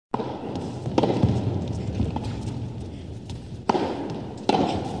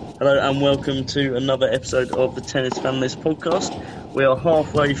Hello and welcome to another episode of the Tennis Fanlist podcast. We are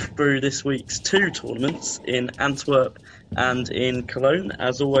halfway through this week's two tournaments in Antwerp and in Cologne.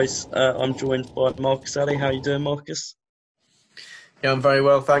 As always, I'm joined by Marcus Alley. How are you doing, Marcus? Yeah, I'm very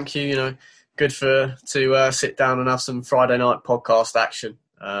well, thank you. Good to sit down and have some Friday night podcast action.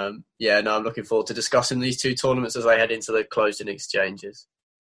 I'm looking forward to discussing these two tournaments as they head into the closing exchanges.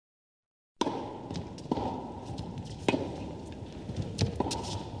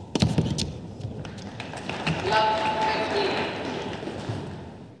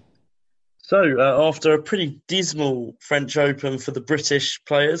 So, after a pretty dismal French Open for the British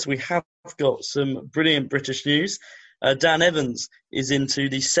players, we have got some brilliant British news. Dan Evans is into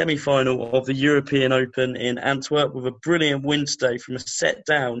the semi-final of the European Open in Antwerp with a brilliant win today from a set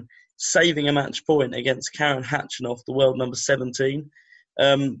down, saving a match point against Karen Khachanov, the world number 17.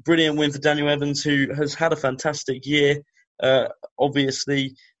 Brilliant win for Daniel Evans, who has had a fantastic year,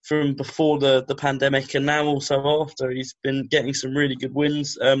 obviously from before the pandemic and now also after. He's been getting some really good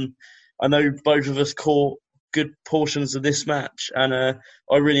wins. I know both of us caught good portions of this match, and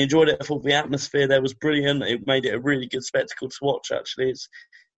I really enjoyed it. I thought the atmosphere there was brilliant. It made it a really good spectacle to watch, actually. It's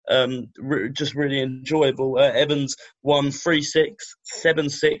just really enjoyable. Evans won 3-6,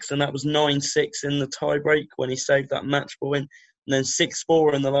 7-6, and that was 9-6 in the tiebreak when he saved that match point. And then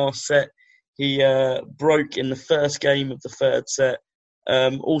 6-4 in the last set. He broke in the first game of the third set.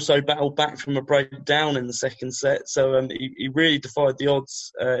 Also battled back from a breakdown in the second set. So he really defied the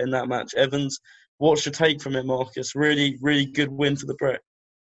odds in that match. Evans, what's your take from it, Marcus? Really, really good win for the Brit.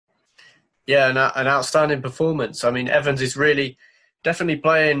 Yeah, an outstanding performance. I mean, Evans is really definitely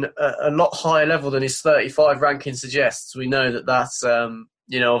playing a lot higher level than his 35 ranking suggests. We know that's,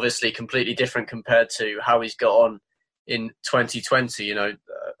 obviously completely different compared to how he's got on in 2020.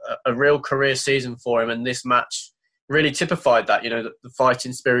 A real career season for him, and this match really typified that, the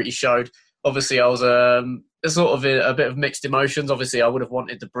fighting spirit he showed. Obviously, I was sort of a bit of mixed emotions. Obviously, I would have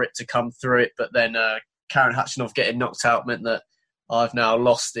wanted the Brit to come through it, but then Karen Khachanov getting knocked out meant that I've now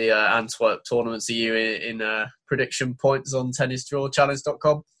lost the Antwerp tournament to you in prediction points on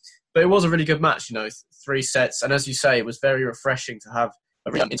tennisdrawchallenge.com. But it was a really good match, 3 sets. And as you say, it was very refreshing to have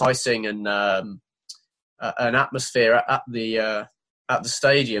a really enticing and an atmosphere at the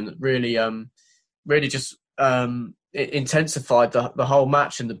stadium that really just it intensified the whole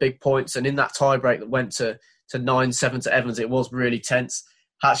match and the big points. And in that tiebreak that went to 9-7 to Evans, it was really tense.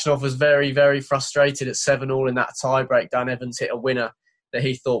 Khachanov was very, very frustrated at 7-7 in that tiebreak. Dan Evans hit a winner that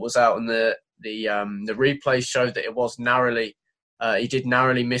he thought was out, and the replay showed that it was narrowly. He did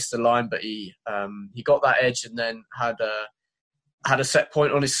narrowly miss the line, but he got that edge and then had a set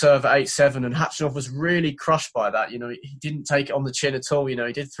point on his serve at 8-7, and Khachanov was really crushed by that. He didn't take it on the chin at all. He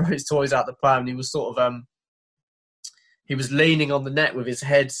did throw his toys out the pram, and he was sort of he was leaning on the net with his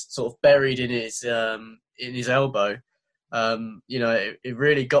head sort of buried in his elbow. It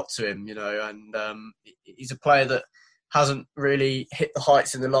really got to him, and he's a player that hasn't really hit the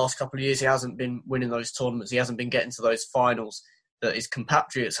heights in the last couple of years. He hasn't been winning those tournaments. He hasn't been getting to those finals that his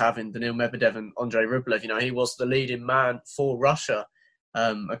compatriots have in Daniil Medvedev and Andrei Rublev. He was the leading man for Russia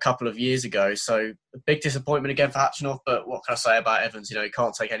a couple of years ago. So a big disappointment again for Khachanov, but what can I say about Evans? He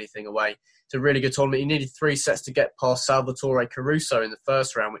can't take anything away. It's a really good tournament. He needed 3 sets to get past Salvatore Caruso in the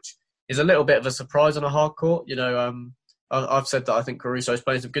first round, which is a little bit of a surprise on a hard court. I've said that I think Caruso is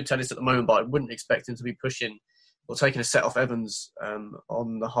playing some good tennis at the moment, but I wouldn't expect him to be pushing or taking a set off Evans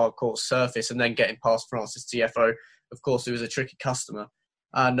on the hard court surface and then getting past Francis Tiafoe, of course, who was a tricky customer.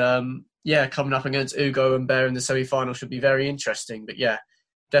 And coming up against Ugo Humbert in the semi-final should be very interesting. But yeah,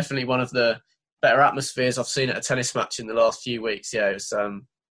 definitely one of the better atmospheres I've seen at a tennis match in the last few weeks.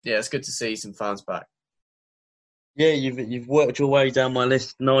 It's good to see some fans back. Yeah, you've worked your way down my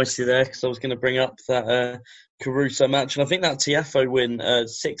list nicely there, because I was going to bring up that Caruso match, and I think that Tiafoe win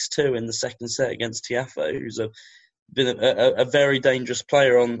 6-2 in the second set against Tiafoe, who's been a very dangerous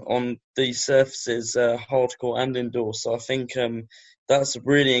player on these surfaces, hard court and indoor. So I think that's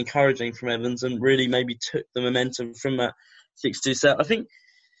really encouraging from Evans, and really maybe took the momentum from that 6-2 set. I think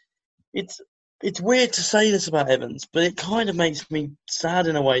it's weird to say this about Evans, but it kind of makes me sad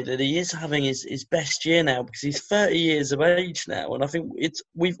in a way that he is having his best year now, because he's 30 years of age now. And I think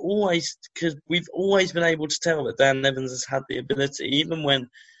we've always been able to tell that Dan Evans has had the ability. Even when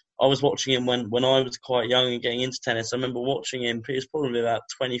I was watching him when I was quite young and getting into tennis, I remember watching him, he was probably about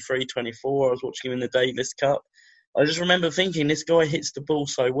 23, 24. I was watching him in the Davis Cup. I just remember thinking, this guy hits the ball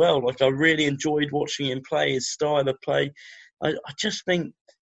so well. Like, I really enjoyed watching him play, his style of play. I just think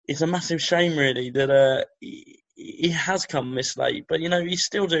it's a massive shame, really, that he has come this late. But, he's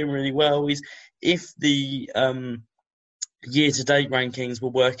still doing really well. If the year-to-date rankings were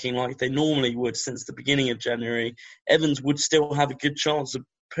working like they normally would since the beginning of January, Evans would still have a good chance of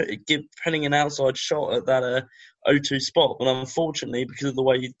putting an outside shot at that O2 spot. But unfortunately, because of the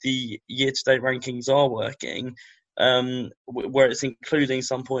way the year-to-date rankings are working, where it's including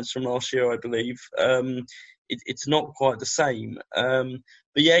some points from last year, I believe, it's not quite the same.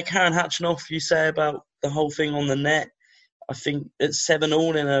 But yeah, Karen Khachanov, you say about the whole thing on the net. I think it's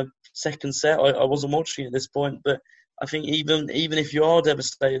 7-7 in a second set. I wasn't watching at this point, but I think even if you are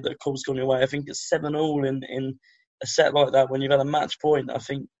devastated that a call's gone your way, I think it's 7-7 in a set like that when you've had a match point. I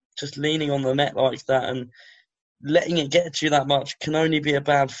think just leaning on the net like that and letting it get to you that much can only be a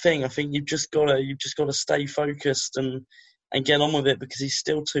bad thing. I think you've just got to stay focused and get on with it, because he's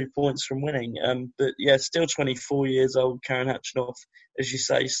still 2 points from winning. But yeah, still 24 years old, Karen Khachanov, as you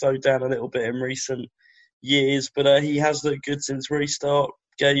say, slowed down a little bit in recent years, but he has looked good since restart.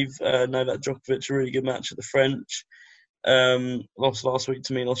 Gave Novak Djokovic a really good match at the French. Lost last week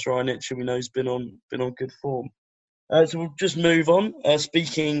to Milos Raonic, who we know has been on good form. So we'll just move on.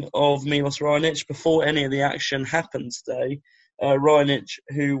 Speaking of Milos Raonic, before any of the action happened today, Raonic,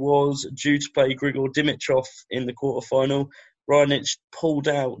 who was due to play Grigor Dimitrov in the quarterfinal, Raonic pulled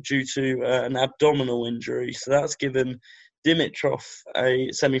out due to an abdominal injury. So that's given Dimitrov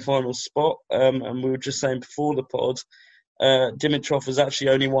a semi-final spot. And we were just saying before the pod, Dimitrov has actually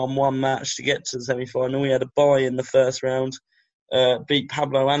only won one match to get to the semi-final. He had a bye in the first round, beat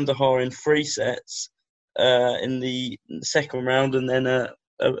Pablo Andujar in 3 sets in the second round, and then a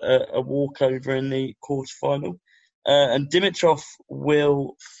walkover in the quarterfinal. And Dimitrov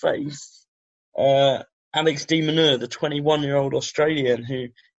will face Alex de Minaur, the 21-year-old Australian who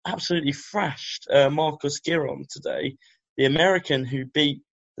absolutely thrashed Marcos Giron today, the American who beat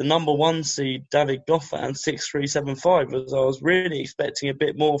the number 1 seed David Goffin 6-3, 7-5. As I was really expecting a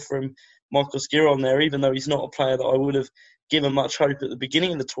bit more from Marcos Giron there, even though he's not a player that I would have given much hope at the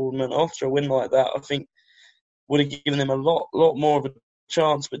beginning of the tournament. After a win like that, I think would have given him a lot more of a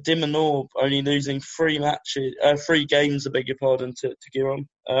chance. But de Minaur only losing 3 games, to Giron.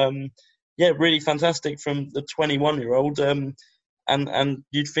 Yeah, really fantastic from the 21-year-old. And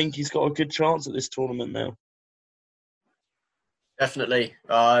you'd think he's got a good chance at this tournament now. Definitely.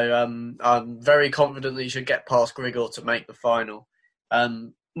 I'm very confident that he should get past Grigor to make the final.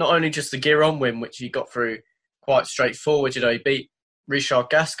 Not only just the Giron win, which he got through quite straightforward. He beat Richard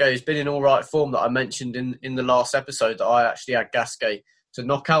Gasquet, who's been in all right form, that I mentioned in the last episode, that I actually had Gasquet to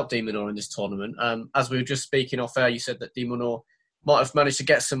knock out de Minaur in this tournament. As we were just speaking off air, you said that de Minaur might have managed to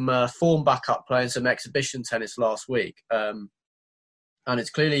get some form back up playing some exhibition tennis last week. And it's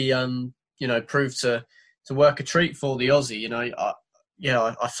clearly, proved to work a treat for the Aussie.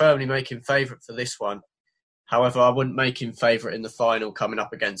 I firmly make him favourite for this one. However, I wouldn't make him favourite in the final coming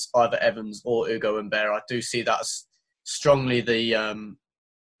up against either Evans or Ugo Humbert. I do see that as strongly the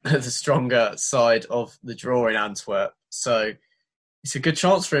stronger side of the draw in Antwerp. So it's a good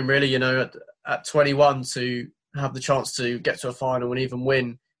chance for him, really, at 21 to have the chance to get to a final and even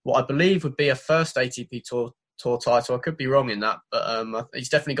win what I believe would be a first ATP Tour title. I could be wrong in that, but he's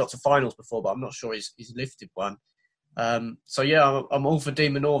definitely got to finals before, but I'm not sure he's lifted one. So yeah, I'm all for de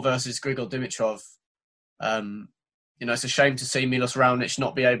Minaur versus Grigor Dimitrov. It's a shame to see Milos Raonic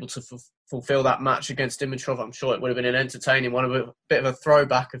not be able to fulfill that match against Dimitrov. I'm sure it would have been an entertaining one, a bit of a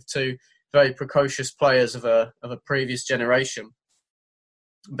throwback of 2 very precocious players of a previous generation.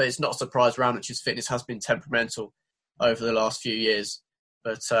 But it's not a surprise Raonic's fitness has been temperamental over the last few years.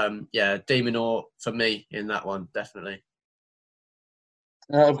 But de Minaur for me in that one, definitely.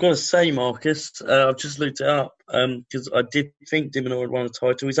 I've got to say, Marcus, I've just looked it up because I did think de Minaur had won a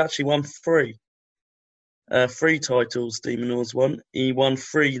title. He's actually won 3. 3 titles de Minaur's won. He won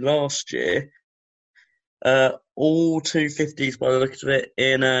 3 last year. All 250s by the look of it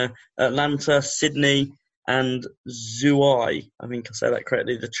in Atlanta, Sydney and Zhuhai. I think I say that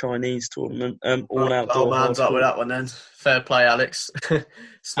correctly, the Chinese tournament. All outdoor. Oh, man's up with that one then. Fair play, Alex.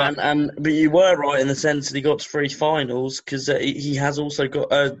 But you were right in the sense that he got to 3 finals, because he has also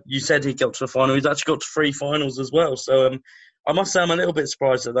got, you said he got to a final, he's actually got to 3 finals as well. So I must say I'm a little bit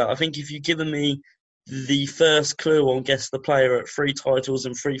surprised at that. I think if you'd given me the first clue on Guess the Player at 3 titles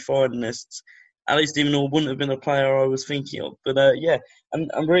and 3 finalists, Alex de Minaur wouldn't have been a player I was thinking of. But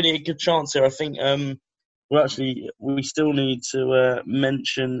and really a good chance here. I think we still need to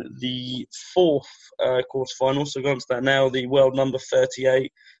mention the 4th quarterfinal. So going to that now, the world number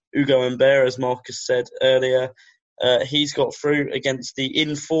 38, Ugo Humbert, as Marcus said earlier. He's got through against the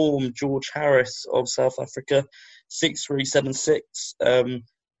informed George Harris of South Africa, 6-3, 7-6.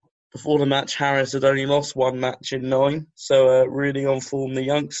 Before the match, Harris had only lost 1 match in 9, so really on form, the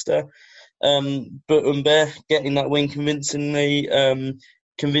youngster. But Humbert getting that win convincingly,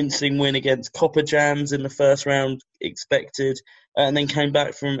 convincing win against Copperjans in the first round expected, and then came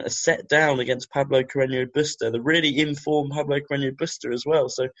back from a set down against Pablo Carreño Busta, the really informed Pablo Carreño Busta as well.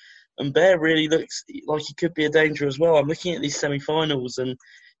 So Humbert really looks like he could be a danger as well. I'm looking at these semi-finals, and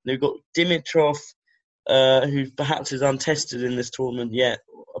we've got Dimitrov, who perhaps is untested in this tournament yet,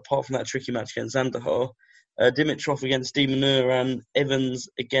 apart from that tricky match against Zandahar. Dimitrov against De Minaur and Evans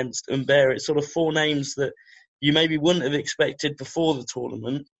against Humbert. It's sort of four names that you maybe wouldn't have expected before the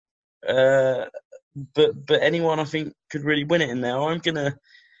tournament. But anyone I think could really win it in there. I'm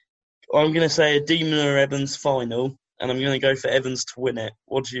gonna say a De Minaur Evans final, and I'm gonna go for Evans to win it.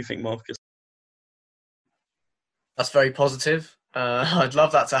 What do you think, Marcus? That's very positive. I'd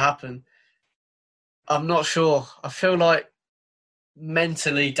love that to happen. I'm not sure. I feel like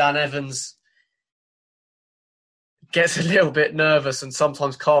mentally Dan Evans gets a little bit nervous and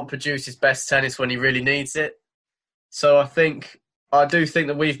sometimes can't produce his best tennis when he really needs it. So I do think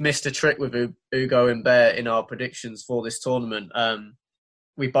that we've missed a trick with Ugo Humbert in our predictions for this tournament.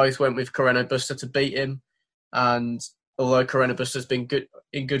 We both went with Carreño Busta to beat him, and although Carreño Busta's been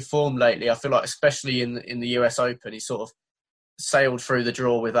in good form lately, I feel like especially in the US Open, he sort of sailed through the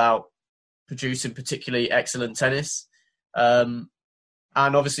draw without producing particularly excellent tennis. And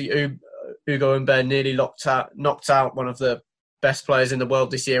obviously Ugo Humbert nearly knocked out one of the best players in the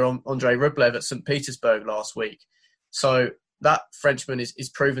world this year, Andrei Rublev, at St. Petersburg last week. So that Frenchman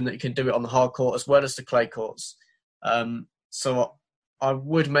is proven that he can do it on the hard court as well as the clay courts. So I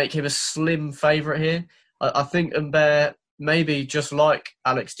would make him a slim favourite here. I think Humbert, maybe just like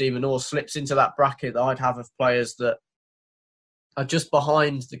Alex de Minaur, slips into that bracket that I'd have of players that are just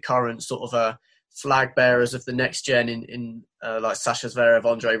behind the current sort of flag bearers of the next gen in like Sasha Zverev,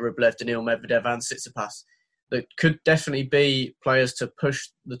 Andrei Rublev, Daniil Medvedev and Tsitsipas, that could definitely be players to push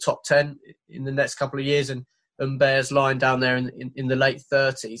the top 10 in the next couple of years. And Humbert's lying down there in the late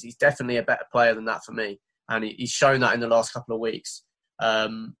 30s. He's definitely a better player than that for me. And he's shown that in the last couple of weeks.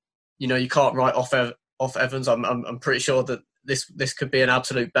 You can't write off Evans. I'm pretty sure that this could be an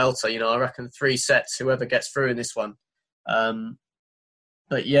absolute belter. I reckon 3 sets, whoever gets through in this one.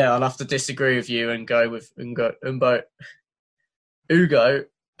 But yeah, I'll have to disagree with you and go with Ugo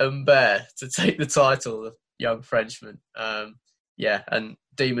Humbert to take the title, the young Frenchman. And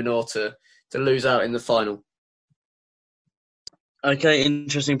De Minaur to lose out in the final. Okay,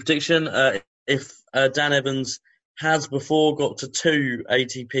 interesting prediction. If Dan Evans has before got to 2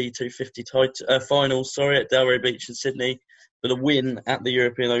 ATP 250 finals, at Delray Beach in Sydney, but a win at the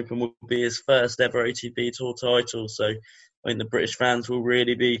European Open would be his first ever ATP Tour title. So I think the British fans will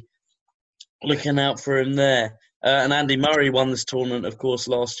really be looking out for him there. And Andy Murray won this tournament, of course,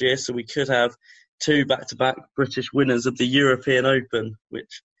 last year, so we could have 2 back-to-back British winners of the European Open,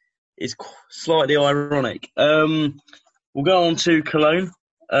 which is slightly ironic. We'll go on to Cologne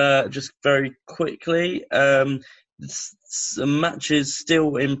just very quickly. Some matches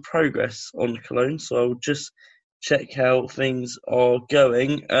still in progress on Cologne, so I'll just check how things are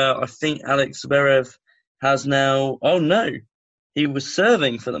going. I think Alex Zverev has now... Oh, no. He was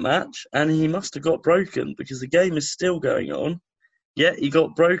serving for the match, and he must have got broken because the game is still going on. Yeah, he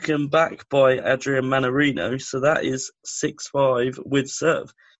got broken back by Adrian Mannarino, so that is 6-5 with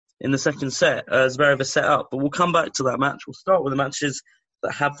serve in the second set. Zverev is set up, but we'll come back to that match. We'll start with the matches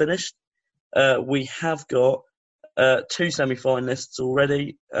that have finished. We have got 2 semi-finalists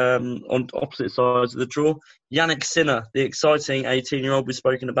already on opposite sides of the draw. Jannik Sinner, the exciting 18-year-old, we've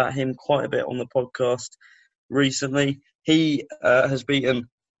spoken about him quite a bit on the podcast recently. He has beaten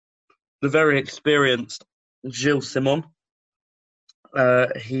the very experienced Gilles Simon.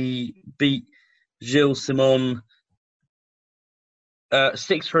 He beat Gilles Simon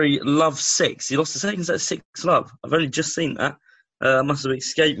 6-3, love 6. He lost the second set 6-love. I've only just seen that. Must have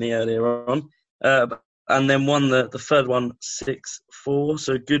escaped me earlier on. And then won the third one 6-4.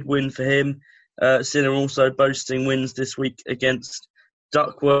 So good win for him. Sinner also boasting wins this week against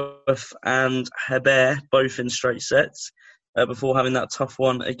Duckworth and Herbert, both in straight sets, before having that tough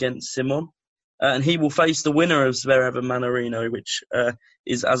one against Simon. And he will face the winner of Zverev and Mannarino, which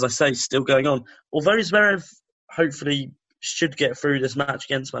is, as I say, still going on. Although Zverev hopefully should get through this match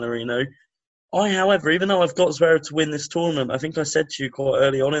against Mannarino, however, even though I've got Zverev to win this tournament, I think I said to you quite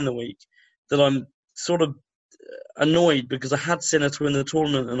early on in the week that I'm sort of annoyed because I had Sinner to win the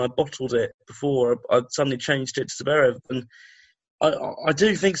tournament and I bottled it before I suddenly changed it to Zverev. And I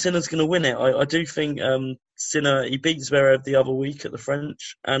do think Sinner's going to win it. I do think Sinner, he beat Zverev the other week at the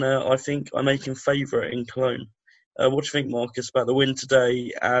French, and I think I make him favourite in Cologne. What do you think, Marcus, about the win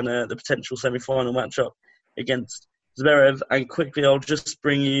today and the potential semi-final matchup against Zverev, and quickly I'll just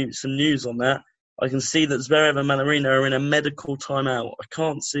bring you some news on that. I can see that Zverev and Mannarino are in a medical timeout. I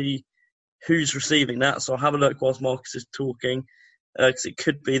can't see who's receiving that, so I'll have a look whilst Marcus is talking, because it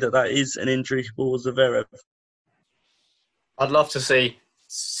could be that is an injury for Zverev. I'd love to see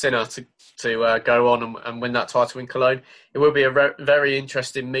Sinner to go on and win that title in Cologne. It will be a very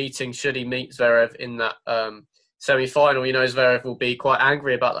interesting meeting should he meet Zverev in that semi-final. You know, Zverev will be quite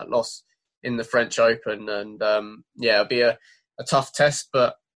angry about that loss in the French Open, and it'll be a tough test.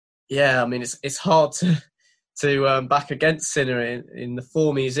 But yeah, I mean, it's hard to back against Sinner in the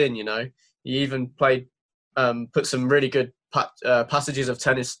form he's in. You know, he even put some really good passages of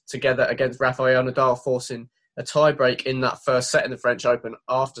tennis together against Rafael Nadal, forcing a tie-break in that first set in the French Open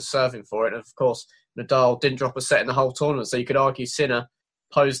after serving for it. And of course, Nadal didn't drop a set in the whole tournament, so you could argue Sinner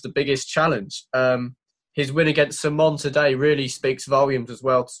posed the biggest challenge. His win against Simon today really speaks volumes as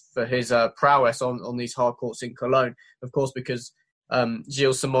well for his prowess on these hard courts in Cologne. Of course, because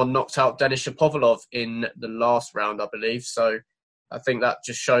Gilles Simon knocked out Denis Shapovalov in the last round, I believe. So I think that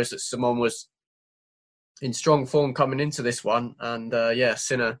just shows that Simon was in strong form coming into this one. And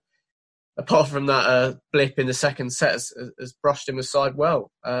Sinner, apart from that blip in the second set, has brushed him aside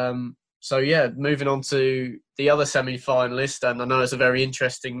well. Moving on to the other semi-finalist, and I know it's a very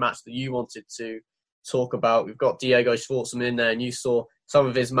interesting match that you wanted to talk about. We've got Diego Schwartzman in there, and you saw some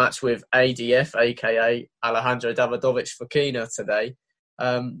of his match with ADF, aka Alejandro Davidovich Fokina today.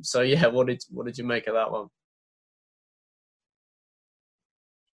 What did you make of that one?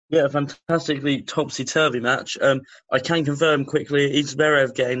 Yeah, fantastically topsy-turvy match. I can confirm quickly, it's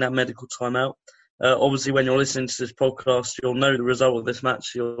Zverev getting that medical timeout. Obviously, when you're listening to this podcast, you'll know the result of this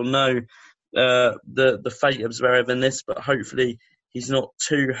match. You'll know the fate of Zverev in this, but hopefully he's not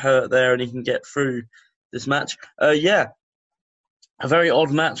too hurt there and he can get through this match. A very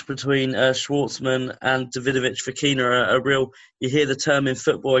odd match between Schwartzman and Davidovich Fokina. A real, you hear the term in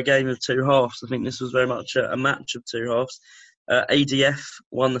football, a game of two halves. I think this was very much a match of two halves. ADF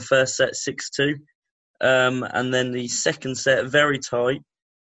won the first set 6-2, and then the second set very tight.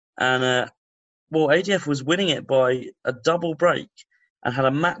 And ADF was winning it by a double break and had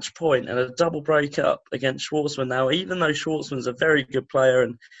a match point and a double break up against Schwartzman. Now, even though Schwartzman's a very good player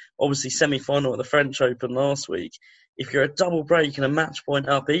and obviously semi-final at the French Open last week, if you're a double break and a match point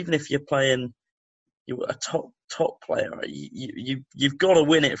up, even if you're playing a top player, you've got to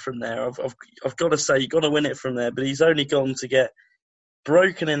win it from there. I've got to say, you've got to win it from there. But he's only gone to get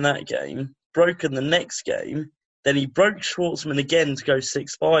broken in that game, broken the next game. Then he broke Schwartzman again to go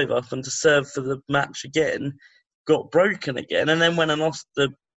 6-5 up and to serve for the match again, got broken again, and then went and lost the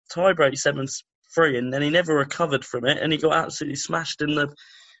tiebreak 7-3, and then he never recovered from it, and he got absolutely smashed in the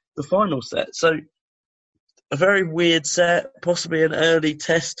final set. So a very weird set, possibly an early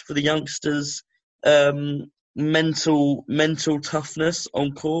test for the youngsters' mental toughness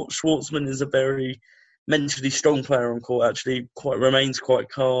on court. Schwartzman is a very mentally strong player on court, actually, remains quite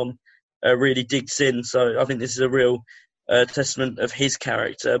calm, really digs in. So I think this is a real testament of his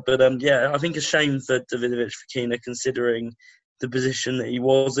character. But I think a shame for Davidovich Fokina considering the position that he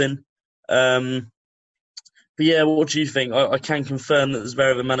was in. But yeah, what do you think? I can confirm that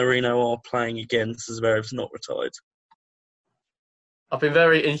Zverev and Mannarino are playing again, so Zverev's not retired. I've been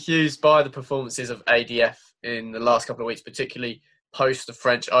very enthused by the performances of ADF in the last couple of weeks, particularly post the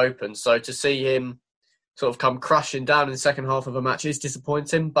French Open. So to see him sort of come crashing down in the second half of a match is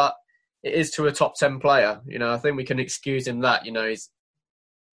disappointing, but it is to a top 10 player. You know, I think we can excuse him that. You know,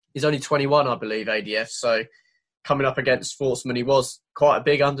 he's only 21, I believe, ADF. So coming up against Schwartzman, he was quite a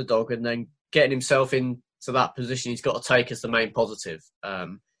big underdog, and then getting himself into that position, he's got to take as the main positive.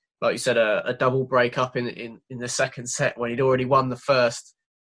 Like you said, a double break up in the second set when he'd already won the first.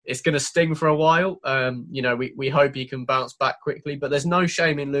 It's going to sting for a while. We hope he can bounce back quickly, but there's no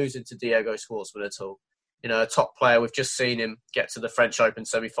shame in losing to Diego Schwartzman at all. You know, a top player. We've just seen him get to the French Open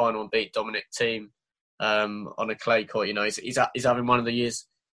semi-final and beat Dominic Thiem on a clay court. You know, he's having one of the years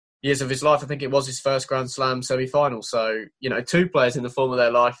of his life. I think it was his first Grand Slam semi-final. So, you know, two players in the form of their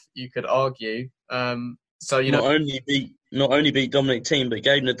life, you could argue. Not only beat Dominic Thiem, but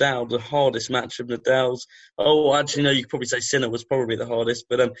gave Nadal the hardest match of Nadal's. Oh, actually, no, you could probably say Sinner was probably the hardest,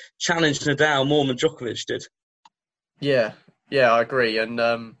 but challenged Nadal more than Djokovic did. Yeah, I agree. And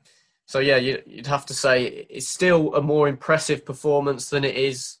you'd have to say it's still a more impressive performance than it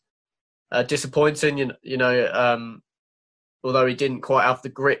is disappointing. Although he didn't quite have the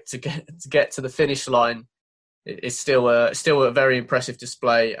grit to get to the finish line, it's still a very impressive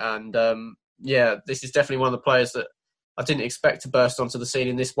display. And this is definitely one of the players that I didn't expect to burst onto the scene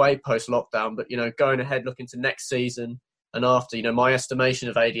in this way post-lockdown. But, you know, going ahead, looking to next season, and after. My estimation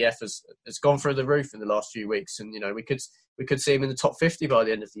of ADF has gone through the roof in the last few weeks, and we could see him in the top 50 by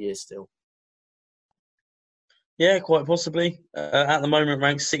the end of the year still. Yeah, quite possibly. At the moment,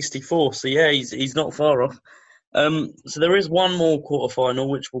 ranked 64. So yeah, he's not far off. So there is one more quarterfinal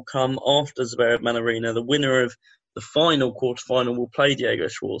which will come after Zverev Manarino. The winner of the final quarterfinal will play Diego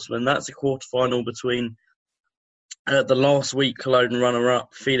Schwartzman. That's a quarterfinal between the last week Cologne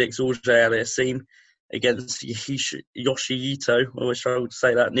runner-up Felix Auger-Aliassime against Yoshihito, I always struggle to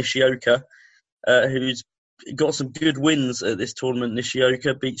say that, Nishioka, who's got some good wins at this tournament.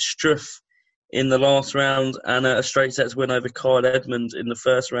 Nishioka beat Struff in the last round and a straight sets win over Kyle Edmund in the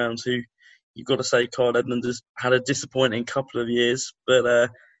first round, who you've got to say Kyle Edmund has had a disappointing couple of years. But I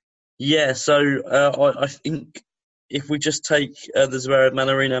think if we just take the Zverev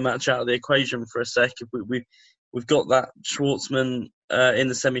Manarino match out of the equation for a sec, if we've got that Schwartzman in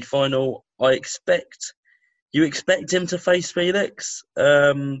the semi-final, you expect him to face Felix,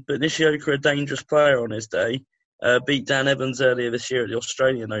 but Nishioka, a dangerous player on his day, beat Dan Evans earlier this year at the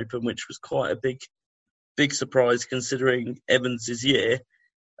Australian Open, which was quite a big surprise considering Evans' year.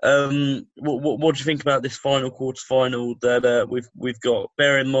 What do you think about this final quarter-final that we've got?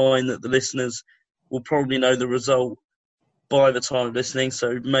 Bear in mind that the listeners will probably know the result by the time of listening,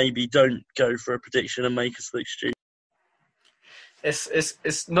 so maybe don't go for a prediction and make us look stupid.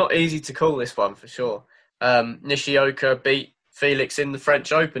 It's not easy to call this one for sure. Nishioka beat Felix in the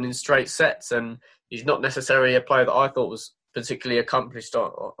French Open in straight sets, and he's not necessarily a player that I thought was particularly accomplished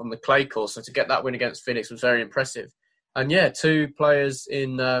on the clay course. So to get that win against Felix was very impressive. And yeah, two players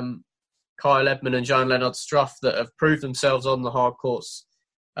in Kyle Edmund and Jan-Lennard Struff that have proved themselves on the hard courts.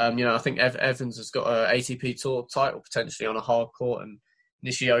 I think Evans has got an ATP Tour title potentially on a hard court, and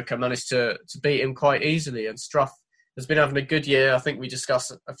Nishioka managed to beat him quite easily. And Struff has been having a good year. I think we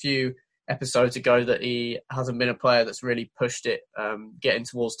discussed a few episodes ago that he hasn't been a player that's really pushed it getting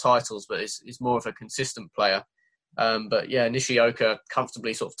towards titles, but is more of a consistent player. But yeah, Nishioka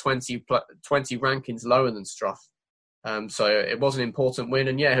comfortably sort of 20 rankings lower than Struff. So it was an important win,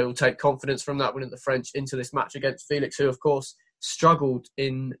 and yeah, he'll take confidence from that win at the French into this match against Felix, who of course struggled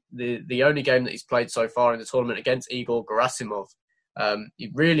in the only game that he's played so far in the tournament against Igor Gerasimov.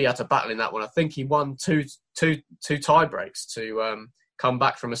 He really had to battle in that one. I think he won two tie breaks to come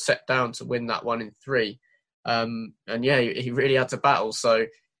back from a set down to win that one in 3. And yeah, he really had to battle. So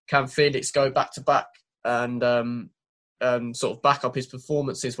can Felix go back to back and sort of back up his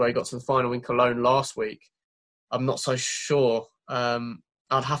performances where he got to the final in Cologne last week? I'm not so sure.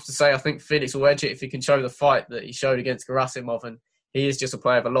 I'd have to say I think Felix will edge it if he can show the fight that he showed against Gerasimov, and he is just a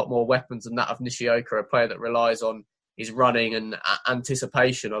player of a lot more weapons than that of Nishioka, a player that relies on his running and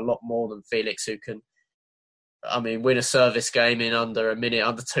anticipation a lot more than Felix, who can, win a service game in under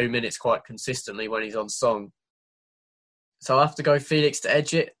 2 minutes quite consistently when he's on song. So I have to go Felix to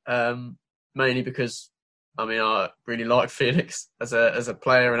edge it, mainly because, I really like Felix as a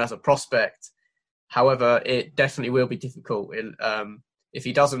player and as a prospect. However, it definitely will be difficult. If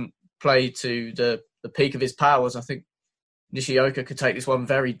he doesn't play to the peak of his powers, I think Nishioka could take this one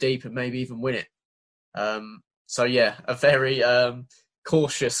very deep and maybe even win it. So yeah, a very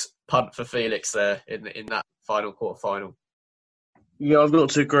cautious punt for Felix there in that final quarterfinal. Yeah, I've got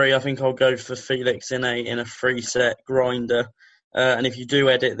to agree. I think I'll go for Felix in a 3-set grinder. And if you do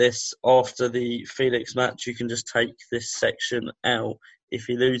edit this after the Felix match, you can just take this section out if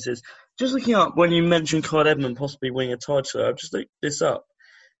he loses. Just looking up, when you mentioned Kyle Edmund possibly winning a title, I've just looked this up.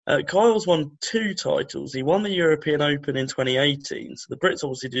 Kyle's won 2 titles. He won the European Open in 2018, so the Brits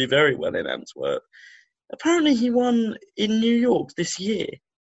obviously do very well in Antwerp. Apparently he won in New York this year.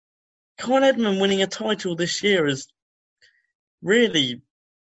 Kyle Edmund winning a title this year has really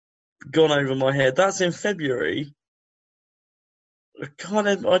gone over my head. That's in February.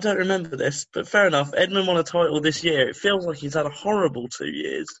 I don't remember this, but fair enough. Edmund won a title this year. It feels like he's had a horrible 2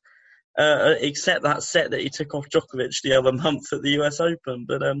 years. Except that set that he took off Djokovic the other month at the US Open.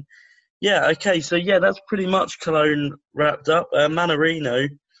 But that's pretty much Cologne wrapped up. Manarino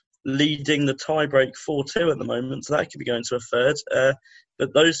leading the tiebreak 4-2 at the moment, so that could be going to a third.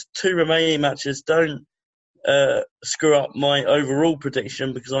 But those 2 remaining matches don't screw up my overall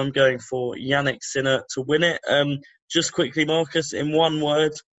prediction, because I'm going for Jannik Sinner to win it. Just quickly, Marcus, in one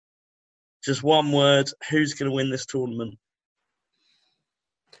word, who's going to win this tournament?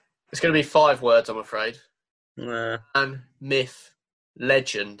 It's going to be 5 words, I'm afraid. Man, myth,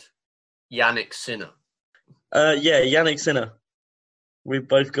 legend, Jannik Sinner. Jannik Sinner. We've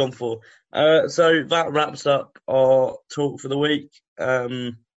both gone for. So that wraps up our talk for the week.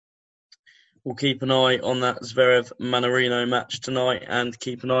 We'll keep an eye on that Zverev-Manarino match tonight and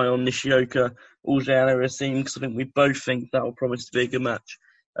keep an eye on Nishioka-Auger-Aliassime because I think we both think that will promise to be a good match.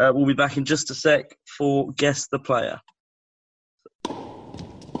 We'll be back in just a sec for Guess the Player.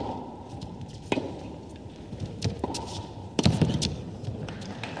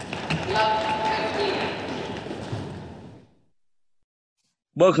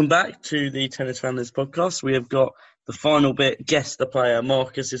 Welcome back to the Tennis Families podcast. We have got the final bit, Guess the Player.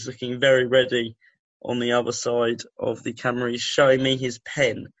 Marcus is looking very ready on the other side of the camera. He's showing me his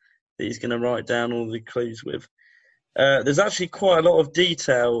pen that he's going to write down all the clues with. There's actually quite a lot of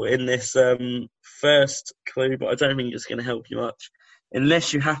detail in this first clue, but I don't think it's going to help you much.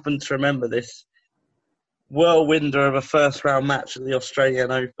 Unless you happen to remember this whirlwinder of a first-round match at the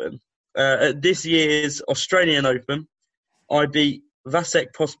Australian Open. At this year's Australian Open, I beat Vasek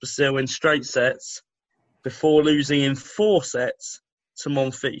Pospisil in straight sets before losing in 4 sets to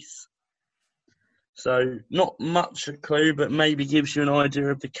Monfils. So not much a clue, but maybe gives you an idea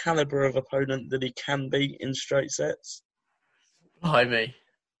of the calibre of opponent that he can beat in straight sets. Blimey.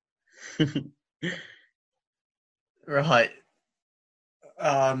 Right.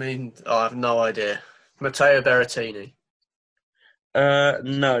 I have no idea. Matteo Berrettini.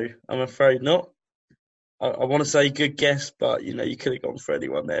 No, I'm afraid not. I want to say good guess, but, you could have gone for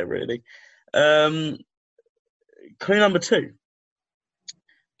anyone there, really. Clue number 2.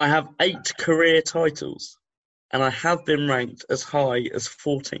 I have 8 career titles, and I have been ranked as high as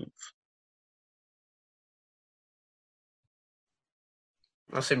 14th.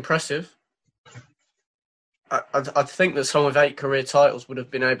 That's impressive. I think that someone with 8 career titles would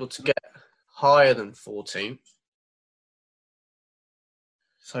have been able to get higher than 14th.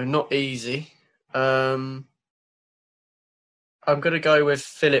 So not easy. I'm going to go with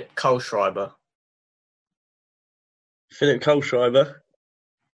Philipp Kohlschreiber. Philipp Kohlschreiber?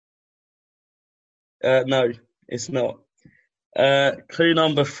 No, it's not. Clue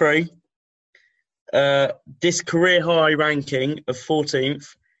number 3. This career high ranking of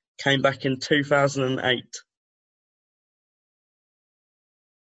 14th came back in 2008.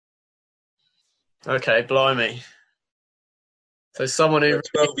 Okay, blimey. So someone who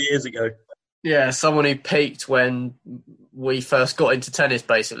 12 years ago. Yeah, someone who peaked when we first got into tennis,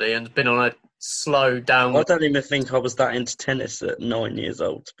 basically, and been on a slow downward. I don't even think I was that into tennis at 9 years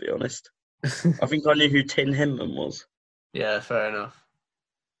old, to be honest. I think I knew who Tin Henman was. Yeah, fair enough.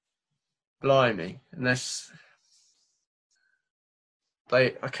 Blimey.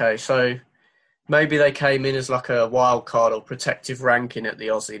 So maybe they came in as like a wild card or protective ranking at the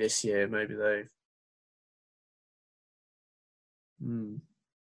Aussie this year. Maybe they...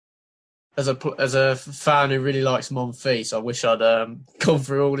 As a fan who really likes Monfils, I wish I'd gone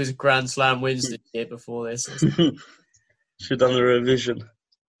through all his Grand Slam wins this year before this. Should have done the revision.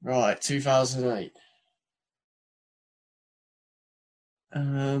 Right, 2008.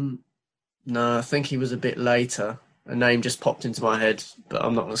 No, I think he was a bit later. A name just popped into my head, but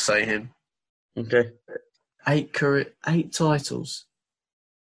I'm not going to say him. Okay. 8 titles.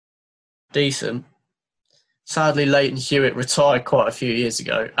 Decent. Sadly, Leighton Hewitt retired quite a few years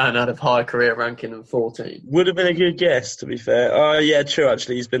ago and had a high career ranking than 14. Would have been a good guess, to be fair. Yeah, true,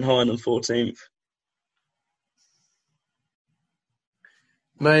 actually. He's been higher than 14th.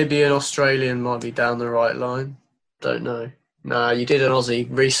 Maybe an Australian might be down the right line. Don't know. Nah, you did an Aussie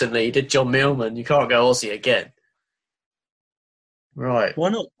recently. You did John Millman. You can't go Aussie again. Right. Why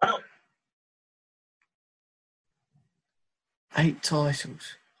not? 8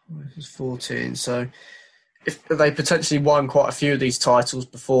 titles. This is 14. So if they potentially won quite a few of these titles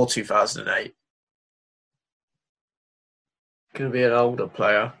before 2008, going to be an older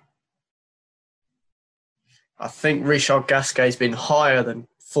player. I think Richard Gasquet's been higher than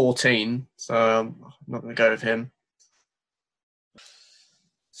 14, so I'm not going to go with him.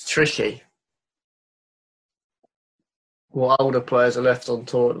 It's tricky. What older players are left on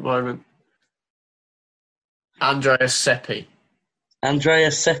tour at the moment? Andreas Seppi.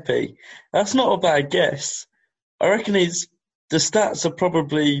 Andreas Seppi. That's not a bad guess. I reckon the stats are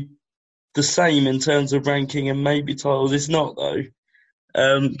probably the same in terms of ranking and maybe titles. It's not, though.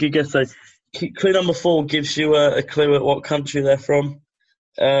 Good guess, though. Clue number 4 gives you a clue at what country they're from.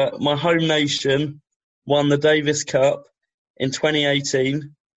 My home nation won the Davis Cup in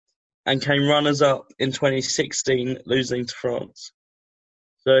 2018 and came runners-up in 2016, losing to France.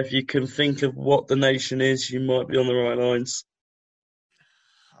 So if you can think of what the nation is, you might be on the right lines.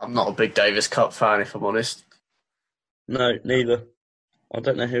 I'm not a big Davis Cup fan, if I'm honest. No, neither. I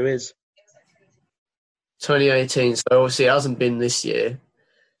don't know who is. 2018, so obviously it hasn't been this year.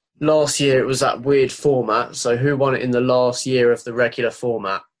 Last year it was that weird format, so who won it in the last year of the regular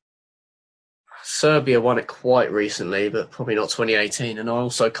format? Serbia won it quite recently, but probably not 2018. And I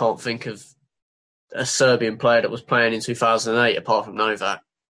also can't think of a Serbian player that was playing in 2008 apart from Novak.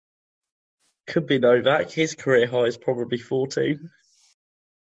 Could be Novak. His career high is probably 14.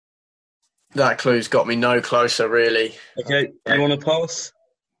 That clue's got me no closer, really. Okay, you want to pass?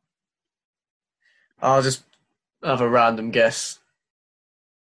 I'll just have a random guess.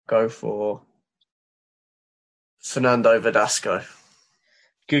 Go for Fernando Verdasco.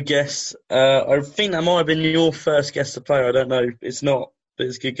 Good guess. I think that might have been your first guess to play. I don't know. It's not, but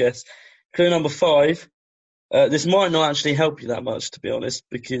it's a good guess. Clue number 5. This might not actually help you that much, to be honest,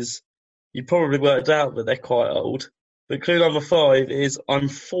 because you probably worked out that they're quite old. But clue number 5 is I'm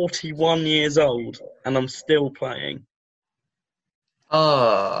 41 years old and I'm still playing.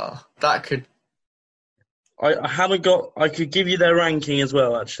 That could... I haven't got... I could give you their ranking as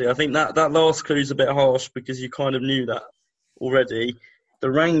well, actually. I think that last clue is a bit harsh because you kind of knew that already. The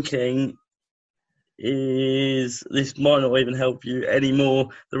ranking is... This might not even help you anymore.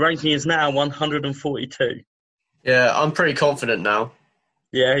 The ranking is now 142. Yeah, I'm pretty confident now.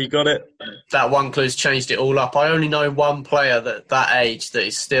 Yeah, you got it? That one clue's changed it all up. I only know one player that age that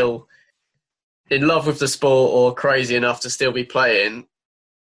is still in love with the sport or crazy enough to still be playing.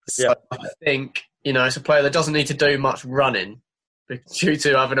 So Yeah. I think, it's a player that doesn't need to do much running due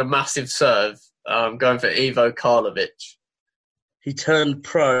to having a massive serve. Going for Ivo Karlovic. He turned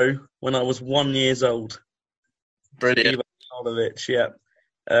pro when I was 1 year old. Brilliant. Ivo Karlovic, yeah.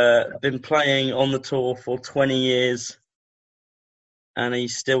 Been playing on the tour for 20 years. And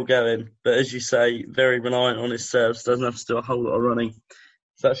he's still going. But as you say, very reliant on his serves. Doesn't have to do a whole lot of running.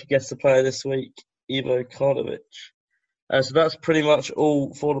 So actually gets the player this week, Ivo Karlovic. So that's pretty much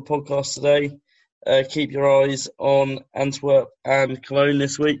all for the podcast today. Keep your eyes on Antwerp and Cologne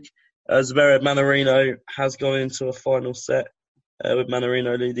this week. Zverev Mannarino has gone into a final set with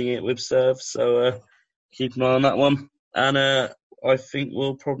Mannarino leading it with serve. So keep an eye on that one. And I think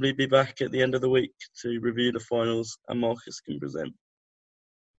we'll probably be back at the end of the week to review the finals and Marcus can present.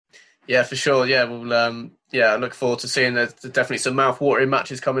 Yeah, for sure. Yeah, we'll. I look forward to seeing there's definitely some mouth-watering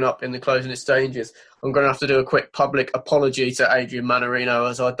matches coming up in the closing stages. I'm going to have to do a quick public apology to Adrian Mannarino,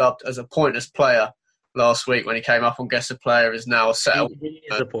 as I dubbed as a pointless player last week when he came up on Guess a Player, is now a settled. He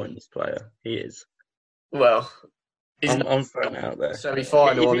is a pointless player. He is. Well, I'm throwing it out there.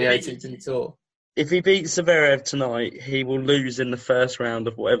 Semi-final on the 18th tour. If he beats Zverev tonight, he will lose in the first round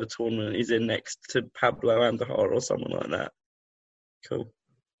of whatever tournament he's in next to Pablo Andujar or someone like that. Cool.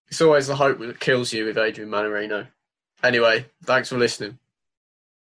 It's always the hope that kills you with Adrian Mannarino. Anyway, thanks for listening.